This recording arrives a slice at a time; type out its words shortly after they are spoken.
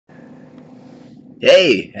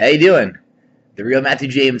Hey, how you doing? The real Matthew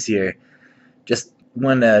James here. Just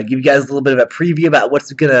want to give you guys a little bit of a preview about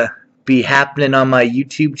what's gonna be happening on my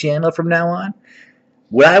YouTube channel from now on.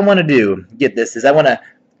 What I want to do, get this, is I want to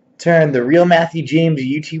turn the real Matthew James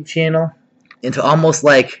YouTube channel into almost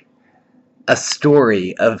like a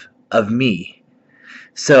story of me.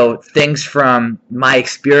 So things from my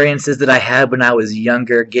experiences that I had when I was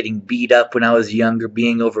younger, getting beat up when I was younger,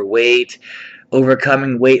 being overweight,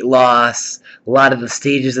 overcoming weight loss, a lot of the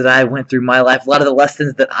stages that I went through my life, a lot of the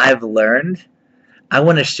lessons that I've learned. I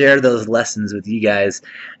want to share those lessons with you guys,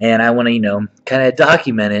 and I want to, kind of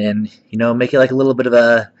document it and, make it like a little bit of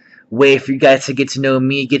a way for you guys to get to know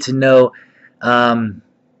me, get to know um,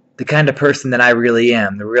 the kind of person that I really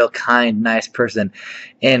am, the real kind, nice person.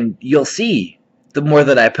 And you'll see the more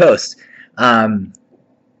that I post. Um,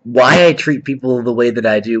 why I treat people the way that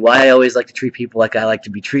I do, why I always like to treat people like I like to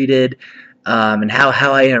be treated, and how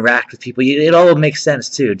I interact with people. It all makes sense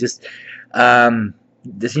too. Um,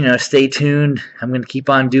 stay tuned. I'm going to keep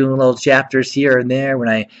on doing little chapters here and there when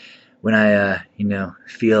I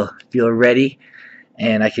feel ready,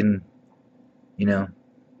 and I can, you know,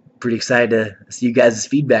 pretty excited to see you guys'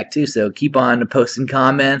 feedback too. So keep on posting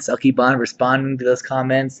comments. I'll keep on responding to those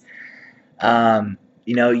comments. If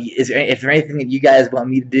there's anything that you guys want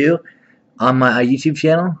me to do on my YouTube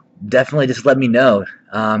channel, definitely just let me know.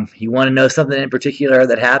 You want to know something in particular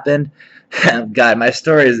that happened? God, my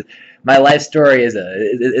life story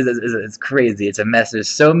is crazy. It's a mess. There's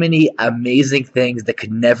so many amazing things that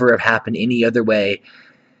could never have happened any other way,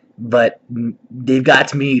 but they've got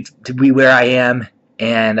to me to be where I am,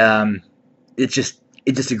 and it's just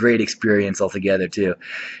a great experience altogether too,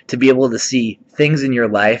 to be able to see things in your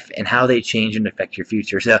life and how they change and affect your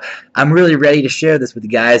future. So I'm really ready to share this with you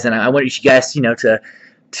guys, and I want you guys,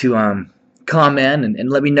 to comment and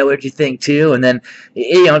let me know what you think too. And then,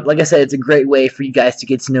 like I said, it's a great way for you guys to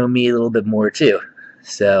get to know me a little bit more too.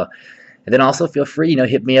 So, and then also feel free,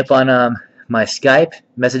 hit me up on my Skype,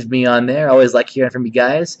 message me on there. I always like hearing from you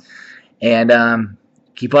guys, and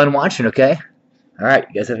keep on watching. Okay, all right,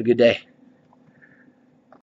 you guys have a good day.